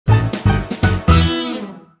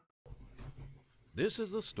This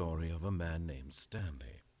is the story of a man named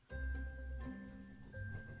Stanley.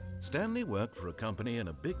 Stanley worked for a company in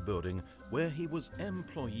a big building where he was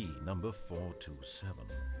employee number 427.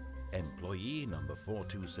 Employee number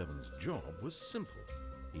 427's job was simple.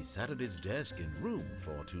 He sat at his desk in room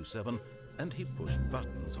 427 and he pushed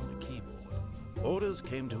buttons on a keyboard. Orders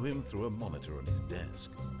came to him through a monitor on his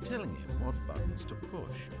desk, telling him what buttons to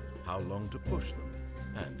push, how long to push them,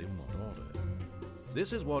 and in what order.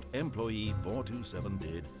 This is what employee 427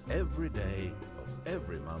 did every day of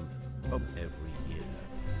every month of every year.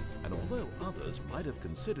 And although others might have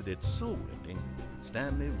considered it soul-rending,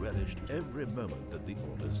 Stanley relished every moment that the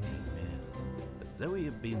orders came in, as though he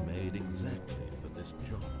had been made exactly for this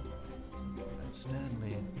job. And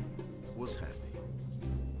Stanley was happy.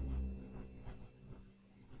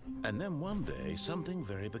 And then one day, something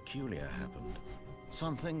very peculiar happened.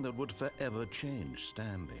 Something that would forever change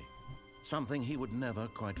Stanley. Something he would never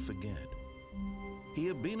quite forget. He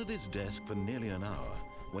had been at his desk for nearly an hour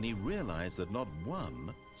when he realized that not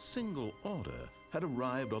one single order had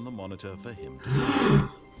arrived on the monitor for him to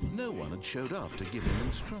fill. No one had showed up to give him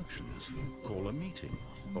instructions, call a meeting,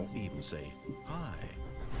 or even say hi.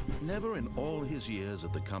 Never in all his years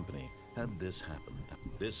at the company had this happened,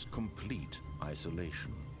 this complete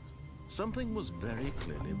isolation. Something was very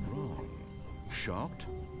clearly wrong. Shocked,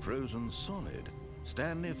 frozen solid,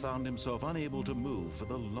 Stanley found himself unable to move for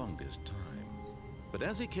the longest time. But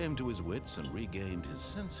as he came to his wits and regained his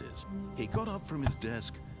senses, he got up from his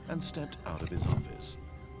desk and stepped out of his office.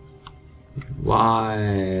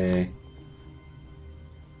 Why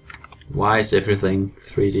is everything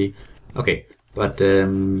 3D? Okay, but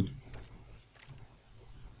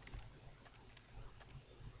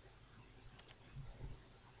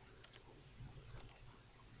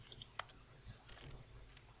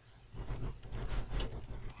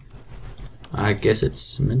I guess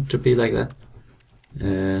it's meant to be like that.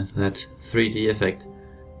 That 3D effect.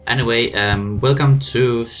 Anyway, welcome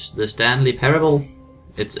to the Stanley Parable.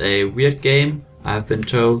 It's a weird game, I've been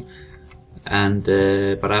told, and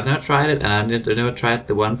but I've never tried it, and I've never tried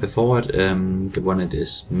the one before it, the one it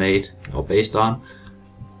is made or based on.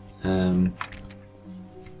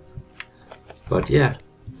 But yeah,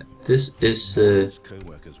 this is. His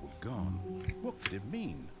co-workers were gone. What could it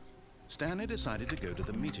mean? Stanley decided to go to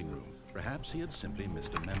the meeting room. Perhaps he had simply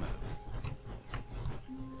missed a memo.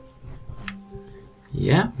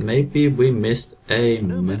 Yeah, maybe we missed a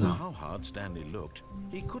No matter memo. how hard Stanley looked,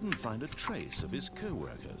 he couldn't find a trace of his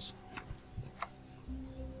co-workers.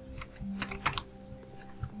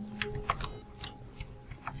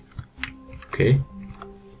 Okay.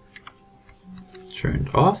 Turned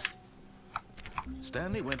off.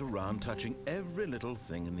 Stanley went around touching every little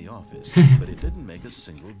thing in the office, but it didn't make a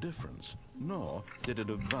single difference, nor did it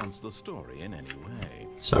advance the story in any way.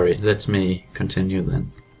 Sorry, let me continue then.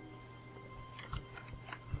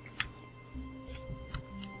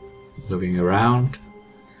 Looking around.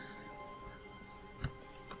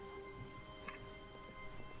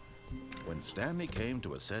 When Stanley came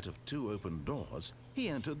to a set of 2 open doors, he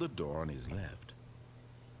entered the door on his left.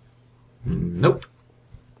 Nope.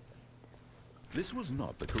 This was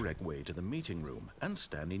not the correct way to the meeting room, and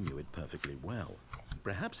Stanley knew it perfectly well.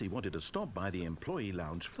 Perhaps he wanted to stop by the employee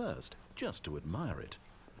lounge first, just to admire it.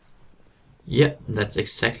 Yeah, that's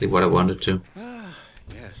exactly what I wanted to. Ah,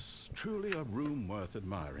 yes, truly a room worth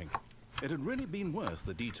admiring. It had really been worth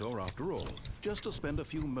the detour after all, just to spend a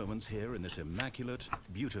few moments here in this immaculate,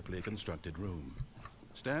 beautifully constructed room.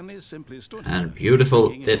 Stanley simply stood here, And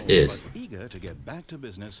beautiful thinking it all, is. but eager to get back to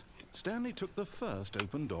business, Stanley took the first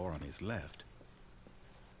open door on his left.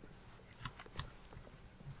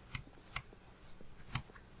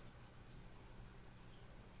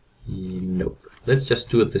 Nope. Let's just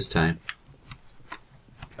do it this time.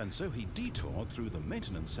 And so he detoured through the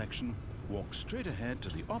maintenance section, walked straight ahead to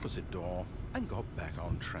the opposite door, and got back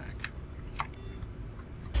on track.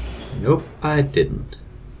 Nope, I didn't.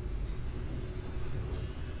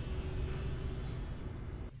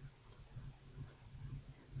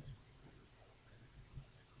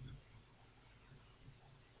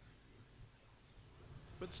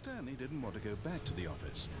 But Stanley didn't want to go back to the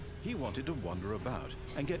office. He wanted to wander about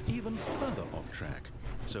and get even further off track.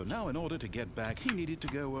 So now in order to get back, he needed to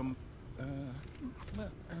go,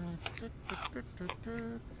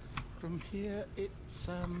 from here it's,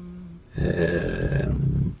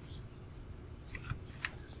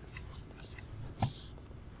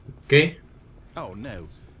 Okay. Oh, no,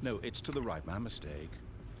 it's to the right, my mistake.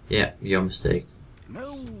 Yeah, your mistake.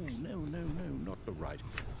 No, not the right.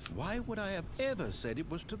 Why would I have ever said it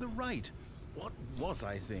was to the right? What was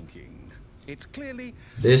I thinking? It's clearly...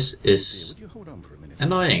 This Here, is would you hold on for a minute?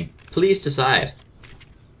 annoying. Please decide.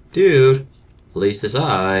 Dude, please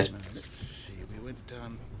decide. Now, let's see. We went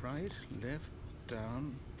down, right, left,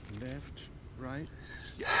 down, left, right.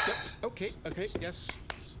 Yep. Okay, yes.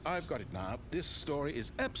 I've got it now. This story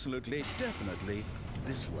is absolutely, definitely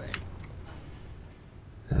this way.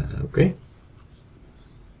 Okay.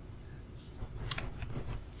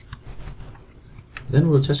 Then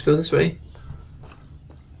we'll just go this way.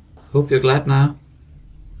 Hope you're glad now.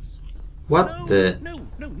 What the? No.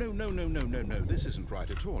 This isn't right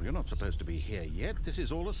at all. You're not supposed to be here yet. This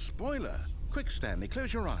is all a spoiler. Quick, Stanley,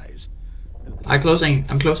 close your eyes. Okay. I'm closing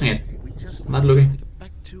it. Okay, we just I'm not looking. Get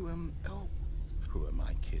back to, oh, who am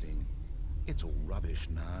I kidding? It's all rubbish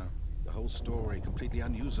now. The whole story completely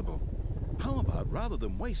unusable. How about, rather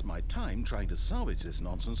than waste my time trying to salvage this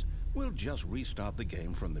nonsense, we'll just restart the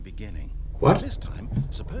game from the beginning. What? This time,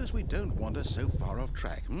 suppose we don't wander so far off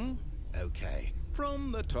track, hmm? Okay,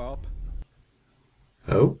 from the top.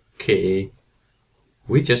 Okay.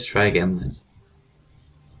 We just try again then.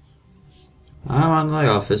 I'm on my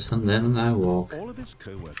office and then I walk. All of his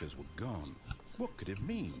co-workers were gone. What could it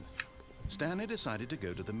mean? Stanley decided to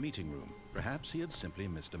go to the meeting room. Perhaps he had simply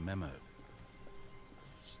missed a memo.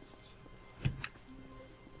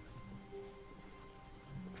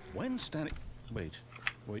 When Stanley... Wait,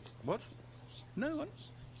 what? No,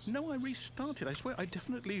 I restarted. I swear I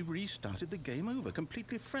definitely restarted the game over,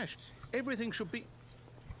 completely fresh. Everything should be...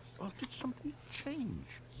 Oh, did something change?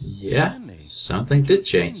 Yeah, Stanley, something did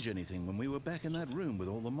change. Anything when we were back in that room with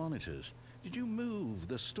all the monitors? Did you move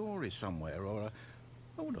the story somewhere or...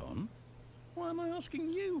 Hold on. Why am I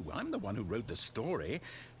asking you? I'm the one who wrote the story. It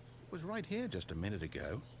was right here just a minute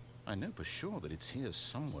ago. I know for sure that it's here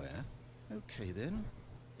somewhere. Okay then.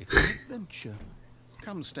 It's an adventure.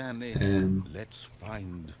 Come, Stanley. Let's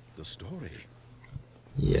find the story.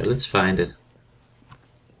 Yeah, let's find it.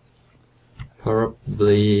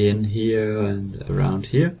 Probably in here and around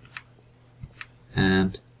here.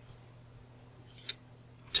 And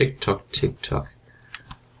tick tock, tick tock.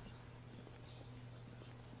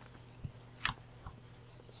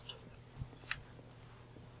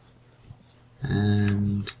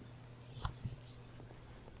 And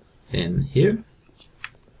in here,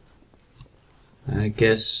 I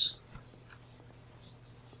guess.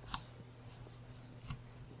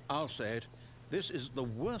 I'll say it. This is the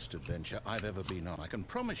worst adventure I've ever been on. I can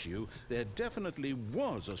promise you there definitely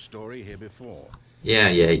was a story here before. Yeah.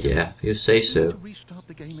 You say so. To restart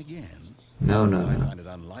the game again? No. I find it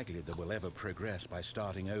unlikely that we'll ever progress by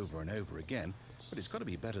starting over and over again, but it's got to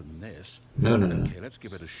be better than this. No. Okay, let's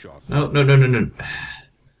give it a shot. No.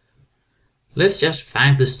 Let's just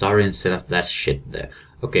find the story instead of that shit there.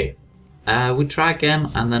 Okay. We try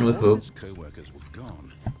again and then we All hope. his co-workers were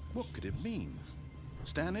gone. What could it mean?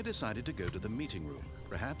 Stanley decided to go to the meeting room.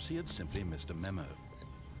 Perhaps he had simply missed a memo.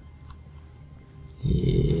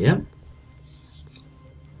 Yep.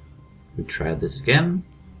 We try this again.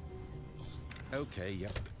 Okay,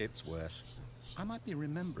 yep, it's worse. I might be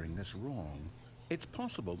remembering this wrong. It's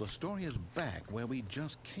possible the story is back where we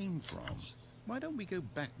just came from. Why don't we go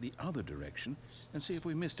back the other direction and see if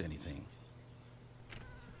we missed anything?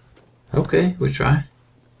 Okay, we try.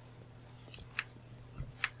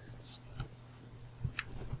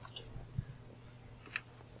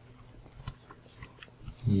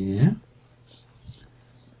 Yeah.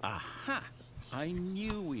 Aha! I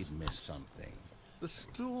knew we'd missed something. The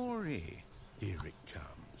story. Here it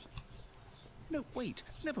comes. No, wait,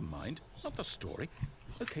 never mind. Not the story.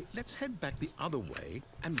 Okay, let's head back the other way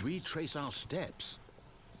and retrace our steps.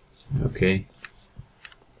 Okay.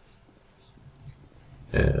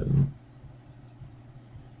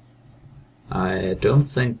 I don't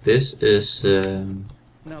think this is...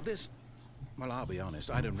 Now this... Well, I'll be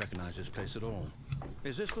honest, I don't recognize this place at all.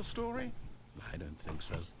 Is this the story? I don't think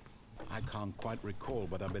so. I can't quite recall,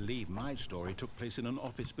 but I believe my story took place in an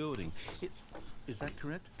office building. Is that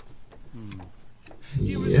correct? Do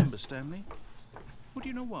you remember, Stanley? Well, do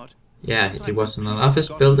you know what? Yeah, Since it I've was in an completely office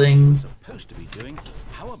forgotten what building. I'm supposed to be doing.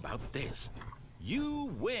 How about this?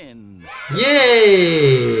 You win!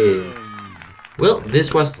 Yay! Wins. Well,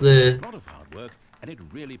 this was the... A lot of hard work, and it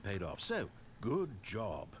really paid off. So, good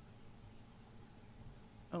job.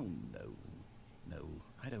 Oh, no,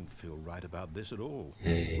 I don't feel right about this at all.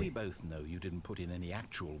 Hey. We both know you didn't put in any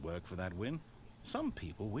actual work for that win. Some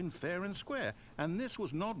people win fair and square, and this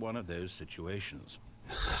was not one of those situations.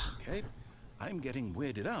 Okay, I'm getting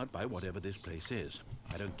weirded out by whatever this place is.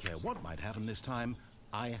 I don't care what might happen this time.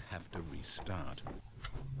 I have to restart.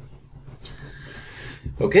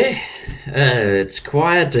 Okay, it's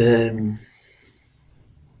quite...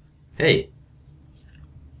 Hey.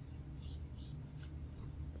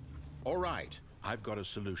 All right, I've got a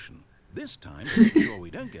solution. This time, to make sure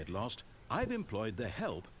we don't get lost, I've employed the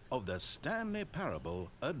help of the Stanley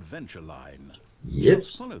Parable adventure line. Yep.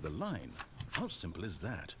 Just follow the line. How simple is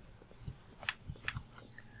that?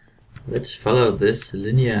 Let's follow this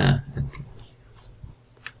linear.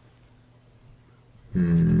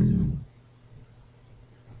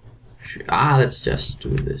 Let's just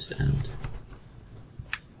do this and.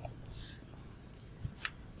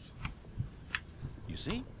 You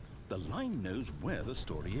see, the line knows where the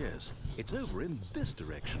story is. It's over in this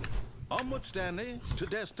direction. Onward, Stanley, to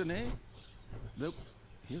destiny. Though,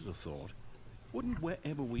 here's a thought. Wouldn't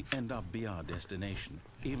wherever we end up be our destination,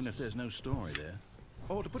 even if there's no story there?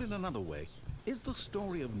 Or to put it another way, is the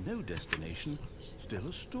story of no destination still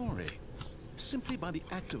a story? Simply by the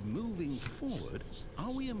act of moving forward,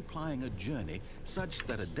 are we implying a journey such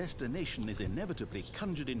that a destination is inevitably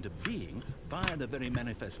conjured into being via the very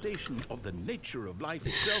manifestation of the nature of life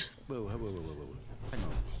itself? Whoa. Hang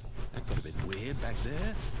on. That got a bit weird back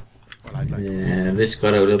there. Well, I'd like to this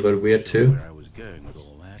got a little bit weird too. where I was going with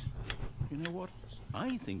all that. You know what?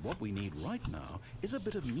 I think what we need right now is a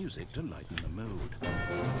bit of music to lighten the mood.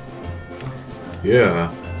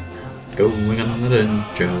 Yeah. Going on an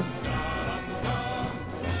adventure.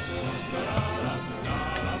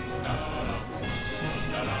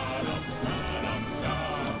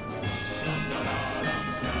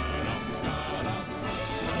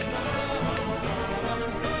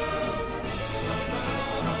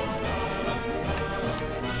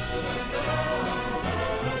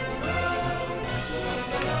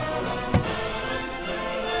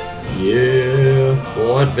 Yeah,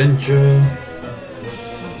 for adventure.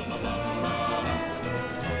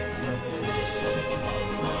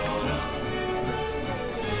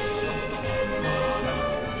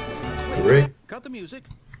 Great. Cut the music.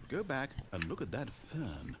 Go back and look at that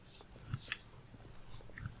fern.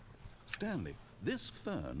 Stanley, this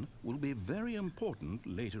fern will be very important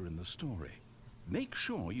later in the story. Make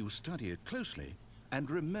sure you study it closely and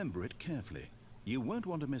remember it carefully. You won't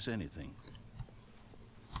want to miss anything.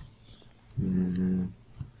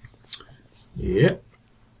 Yep,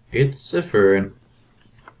 it's a fern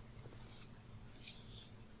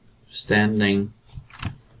standing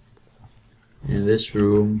in this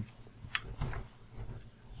room.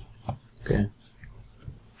 Okay,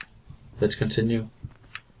 let's continue.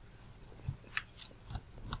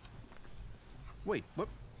 Wait, what?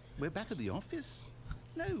 We're back at the office?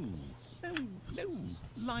 No.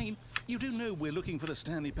 Line, you do know we're looking for the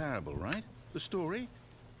Stanley Parable, right? The story?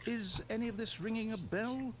 Is any of this ringing a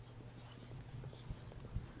bell?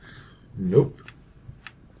 Nope.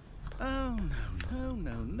 Oh,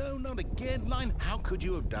 no, not again. Line, how could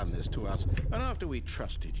you have done this to us? And after we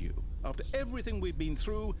trusted you, after everything we've been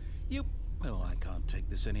through, you... Oh, I can't take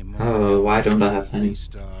this anymore. Oh, why don't I have any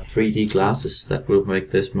Restart. 3D glasses that will make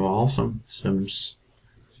this more awesome, since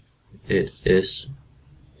it is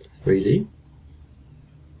 3D?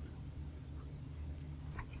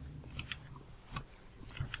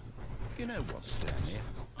 You know what, Stanley?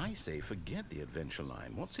 I say forget the adventure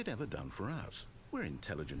line. What's it ever done for us? We're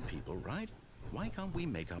intelligent people, right? Why can't we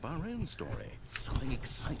make up our own story? Something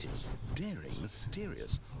exciting, daring,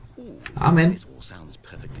 mysterious. Ooh, I'm in. this all sounds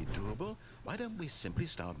perfectly doable. Why don't we simply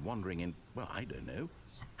start wandering in, well, I don't know.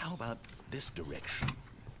 How about this direction?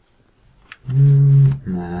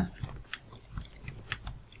 Nah.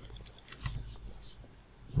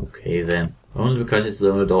 Okay then. Only because it's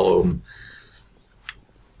the only door open.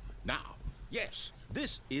 Now, yes,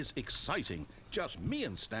 this is exciting. Just me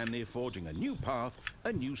and Stanley forging a new path,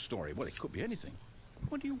 a new story. Well, it could be anything.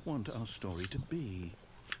 What do you want our story to be?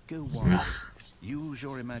 Go wild. Use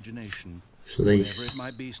your imagination. Please. Whatever it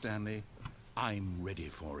might be, Stanley, I'm ready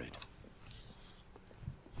for it.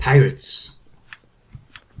 Pirates.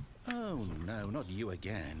 Oh, no, not you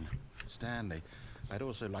again. Stanley, I'd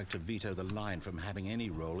also like to veto the line from having any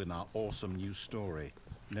role in our awesome new story.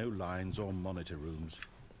 No lines or monitor rooms.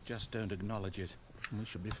 Just don't acknowledge it, and we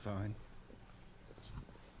should be fine.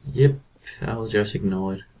 Yep, I'll just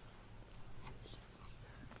ignore it.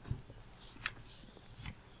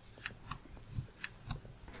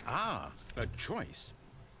 Ah, a choice.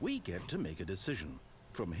 We get to make a decision.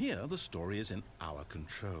 From here, the story is in our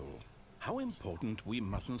control. How important we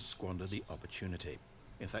mustn't squander the opportunity.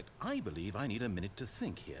 In fact, I believe I need a minute to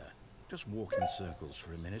think here. Just walk in circles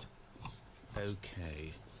for a minute.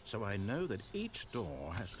 Okay, so I know that each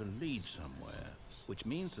door has to lead somewhere, which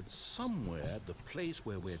means that somewhere, the place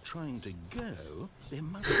where we're trying to go, there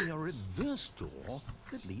must be a reverse door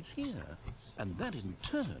that leads here. And that in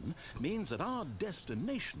turn means that our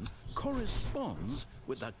destination corresponds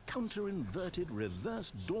with the counter-inverted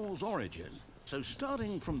reverse door's origin. So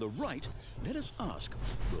starting from the right, let us ask,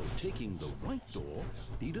 will taking the right door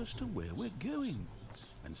lead us to where we're going?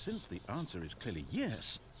 And since the answer is clearly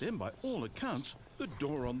yes, then by all accounts, the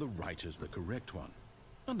door on the right is the correct one.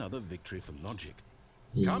 Another victory for logic.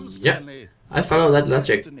 Come, Stanley. I follow that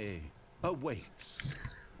logic. Destiny awaits.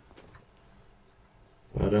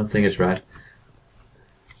 But I don't think it's right.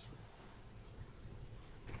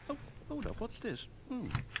 Oh, hold up, what's this?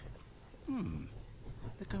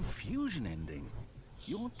 The confusion ending.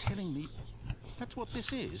 You're telling me that's what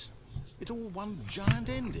this is? It's all one giant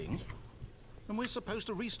ending? And we're supposed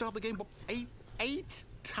to restart the game eight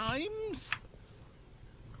times?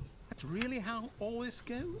 That's really how all this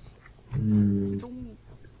goes? It's all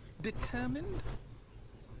determined?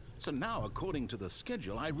 So now, according to the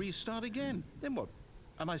schedule, I restart again. Then what?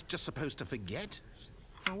 Am I just supposed to forget?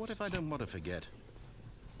 Or what if I don't want to forget?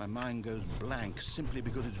 My mind goes blank simply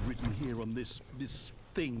because it's written here on this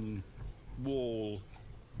thing, wall.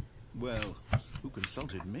 Well, who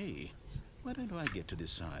consulted me? Why don't I get to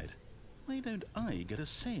decide? Why don't I get a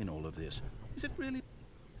say in all of this? Is it really?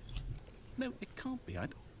 No, it can't be. I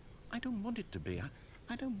don't want it to be.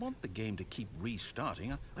 I don't want the game to keep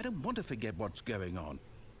restarting. I don't want to forget what's going on.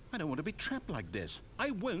 I don't want to be trapped like this.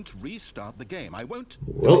 I won't restart the game. I won't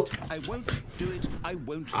Well, do it. I won't do it. I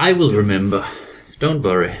won't. I will remember. Don't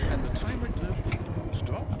worry. And the timer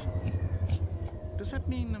stopped. Does that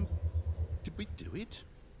mean did we do it?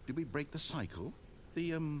 Did we break the cycle?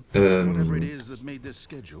 The whatever it is that made this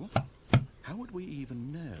schedule? How would we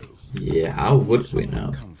even know? Yeah, how would we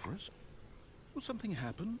know? Come for us? Will something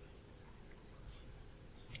happen?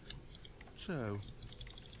 So,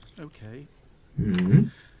 okay.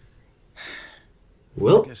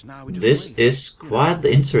 Well, this is quite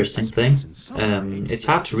the interesting thing. It's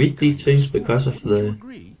hard to read these things because of the...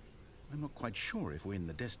 I'm not quite sure if we're in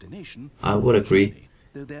the destination. I would agree.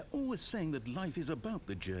 Though they're always saying that life is about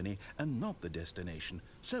the journey and not the destination.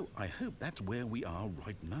 So I hope that's where we are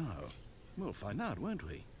right now. We'll find out, won't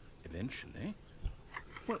we? Eventually.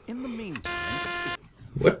 Well, in the meantime...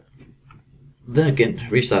 What? Then again,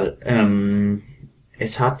 restart it.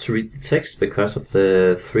 It's hard to read the text because of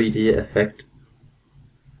the 3D effect.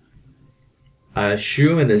 I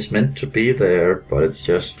assume it is meant to be there, but it's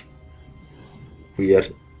just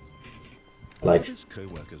weird. Like,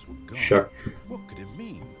 shock. What could it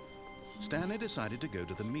mean? Stanley decided to go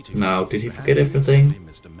to the meeting. Now, did he forget everything?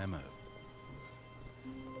 Missed a memo.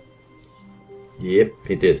 Yep,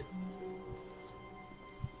 he did.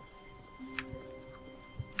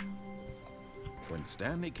 When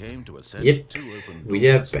Stanley came to a set Yep, of two open we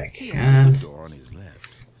are doors, back, he and entered the door on his left.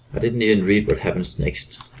 I didn't even read what happens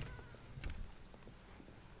next.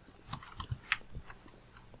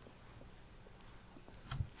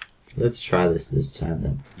 Let's try this time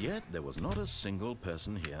then. Yet there was not a single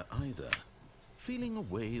person here either. Feeling a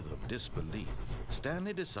wave of disbelief,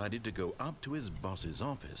 Stanley decided to go up to his boss's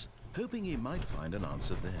office, hoping he might find an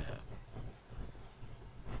answer there.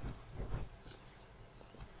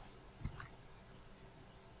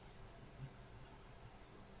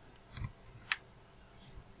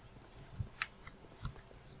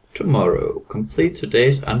 Tomorrow, complete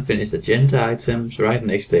today's unfinished agenda items. Write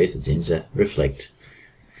next day's agenda. Reflect.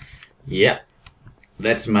 Yeah,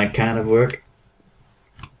 that's my kind of work.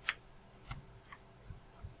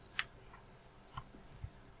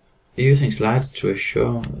 Using slides to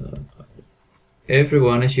assure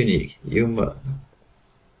everyone is unique. You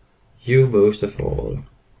most of all.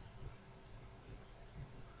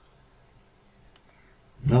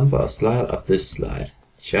 Number slide of this slide.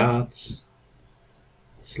 Charts.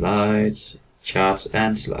 Slides, charts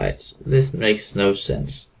and slides. This makes no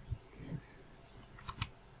sense.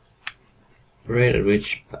 Rate at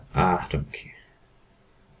which... I don't care.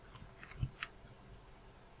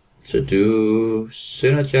 To do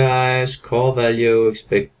synergize, core value,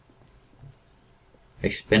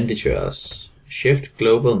 expenditures, shift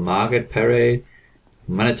global market parade,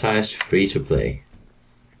 monetized free to play.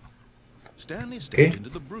 Stanley stepped into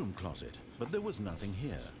the broom closet, but there was nothing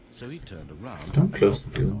here. So he turned around. Don't close the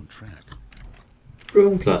and broom. on track.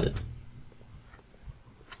 Broom closet.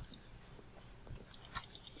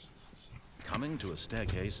 Coming to a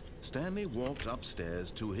staircase, Stanley walked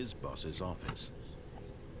upstairs to his boss's office.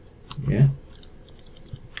 Yeah.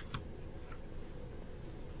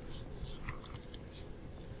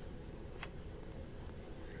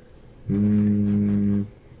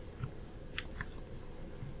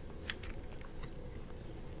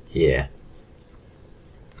 Yeah.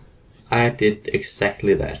 I did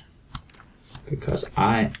exactly that. Because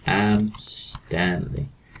I am Stanley.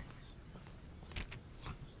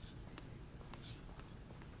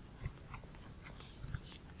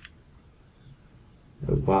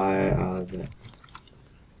 Why are they?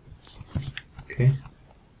 Okay.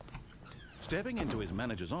 Stepping into his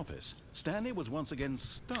manager's office, Stanley was once again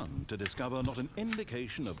stunned to discover not an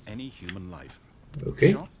indication of any human life.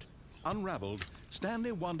 Okay. Shocked, unraveled,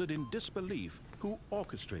 Stanley wondered in disbelief who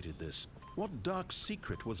orchestrated this. What dark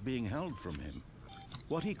secret was being held from him?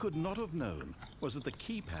 What he could not have known was that the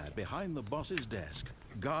keypad behind the boss's desk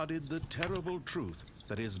guarded the terrible truth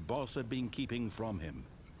that his boss had been keeping from him.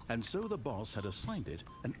 And so the boss had assigned it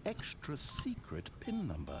an extra secret PIN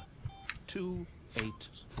number,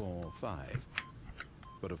 2845.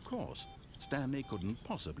 But of course, Stanley couldn't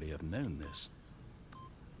possibly have known this.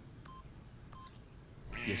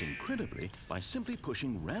 Yet incredibly, by simply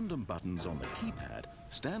pushing random buttons on the keypad,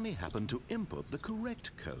 Stanley happened to input the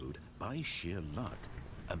correct code by sheer luck.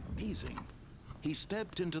 Amazing. He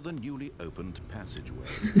stepped into the newly opened passageway.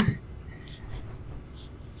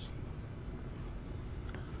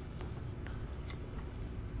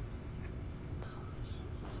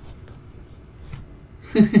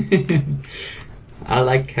 I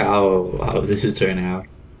like how this is turning out.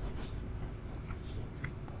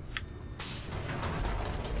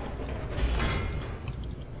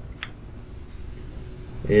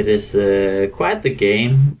 It is quite the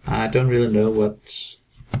game. I don't really know what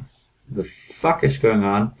the fuck is going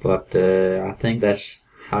on, but I think that's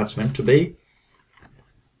how it's meant to be.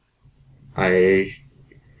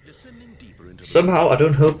 Somehow I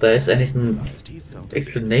don't hope there's any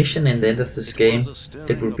explanation in the end of this game.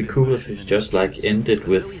 It would be cool if it's just like ended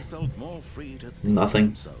with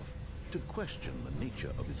nothing. To question the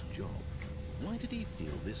nature of his job. Why did he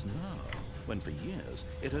feel this now, when for years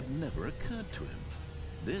it had never occurred to him?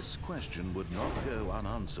 This question would not go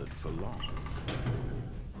unanswered for long.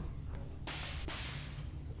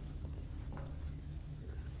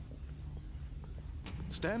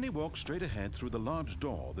 Stanley walked straight ahead through the large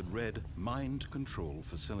door that read Mind Control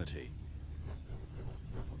Facility.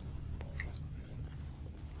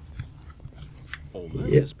 Although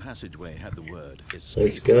this passageway had the word escape,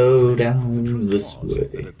 let's go down this way.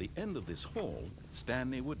 That at the end of this hall,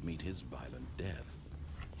 Stanley would meet his violent death.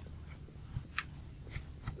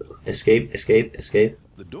 Escape, escape, escape.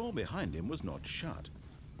 The door behind him was not shut.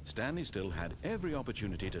 Stanley still had every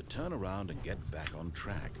opportunity to turn around and get back on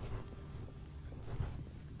track.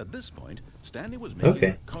 At this point, Stanley was making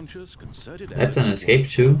a conscious, concerted effort. That's an escape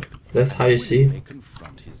too. That's how you see.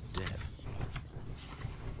 Confront his death.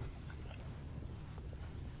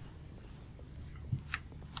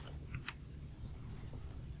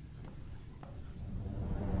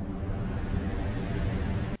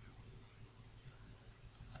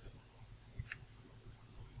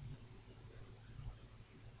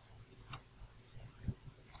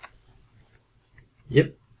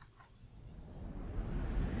 Yep.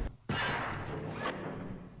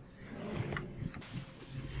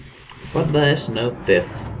 But there's no death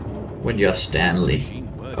when you're Stanley.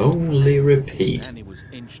 Only repeat. Stanley was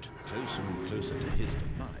inched closer and closer to his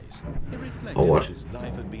demise. He reflected what? that his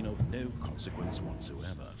life had been of no consequence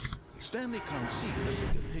whatsoever. Stanley can't see the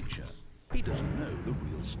bigger picture. He doesn't know the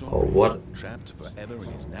real story. Oh, what? Trapped forever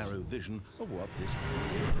in his narrow vision of what this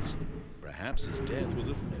world is. Perhaps his death was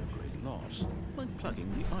of no great loss, like plucking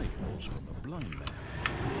the eyeballs from a blind man.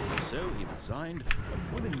 So he resigned and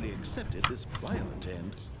willingly accepted this violent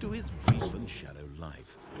end to his brief and shallow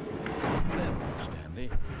life. Farewell, Stanley.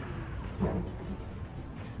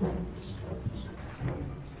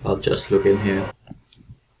 I'll just look in here.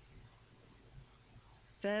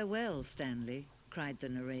 Farewell, Stanley, cried the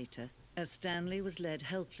narrator, as Stanley was led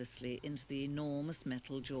helplessly into the enormous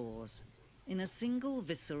metal jaws. In a single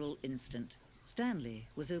visceral instant, Stanley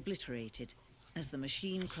was obliterated as the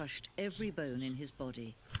machine crushed every bone in his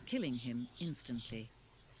body, killing him instantly.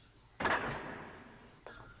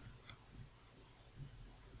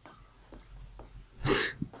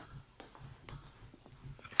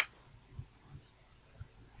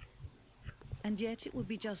 And yet it would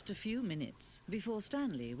be just a few minutes before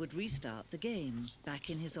Stanley would restart the game, back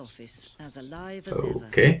in his office, as alive as ever.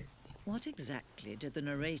 Okay. What exactly did the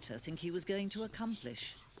narrator think he was going to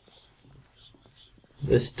accomplish?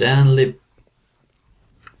 The Stanley...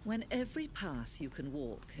 When every path you can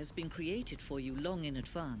walk has been created for you long in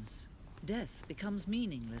advance, death becomes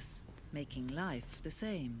meaningless, making life the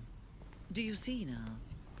same. Do you see now?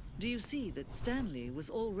 Do you see that Stanley was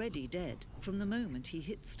already dead from the moment he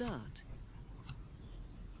hit start?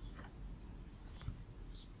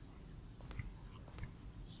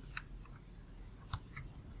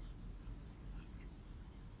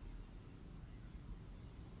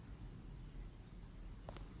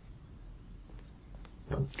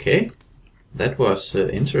 Okay, that was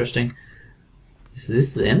interesting. Is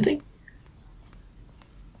this the ending?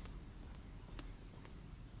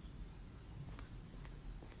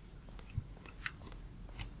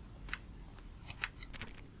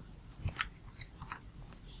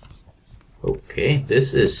 Okay,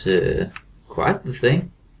 this is quite the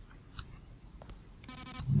thing.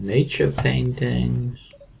 Nature paintings.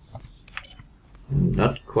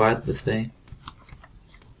 Not quite the thing.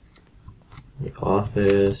 The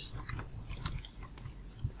office.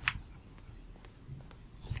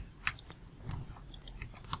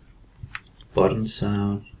 Button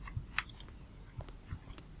sound.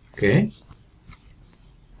 Okay.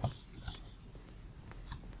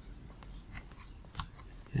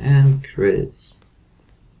 And credits.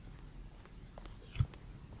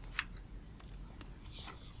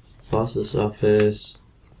 Boss's office.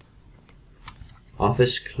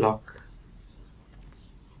 Office clock.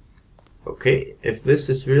 Okay, if this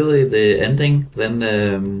is really the ending,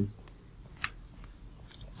 then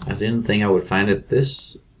I didn't think I would find it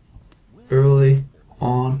this early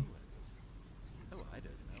on. Oh, I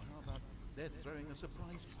don't know. How about they're throwing a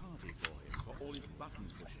surprise party for him for all his button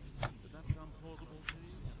pushing? Does that sound plausible to you?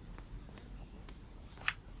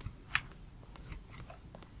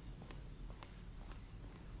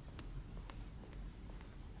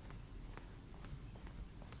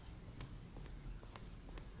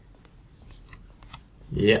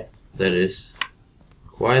 Yeah, that is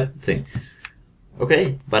quite the thing.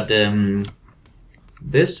 Okay, but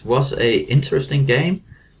this was a interesting game.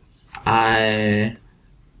 I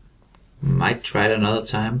might try it another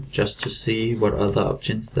time just to see what other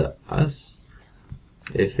options there are.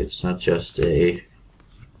 If it's not just a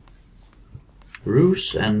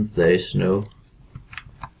ruse and there is no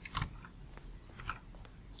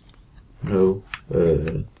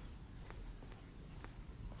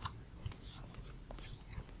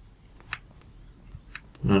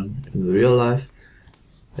not in the real life,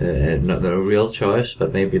 not a real choice,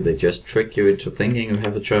 but maybe they just trick you into thinking you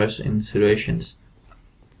have a choice in situations.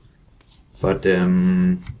 But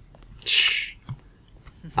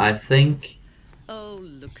I think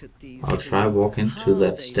I'll try walk into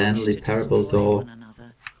that Stanley Parable door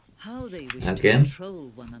again.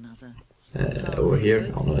 Over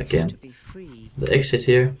here, or again. The exit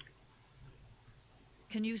here.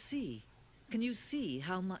 Can you see? Can you see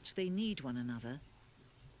how much they need one another?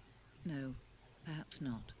 No, perhaps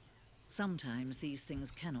not. Sometimes these things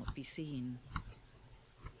cannot be seen.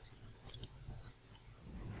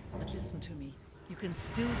 But listen to me. You can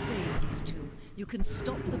still save these two. You can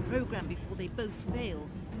stop the program before they both fail.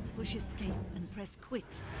 Push escape and press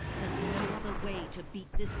quit. There's no other way to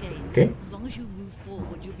beat this game. Okay. As long as you move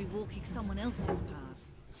forward, you'll be walking someone else's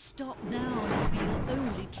path. Stop now and it'll be your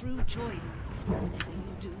only true choice. Whatever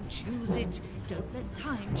you do, choose it. Don't let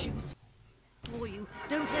time choose for you.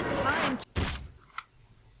 Don't let time.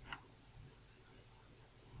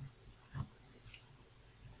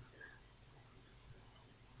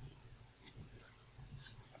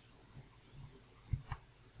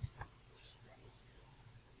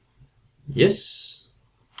 Yes.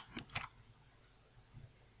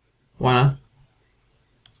 Why not?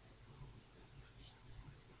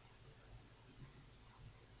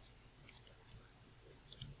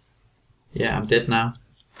 Yeah, I'm dead now.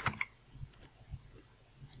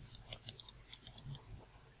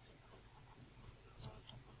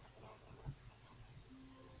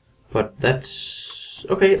 But that's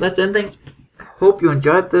okay, that's ending. Hope you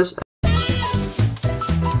enjoyed this.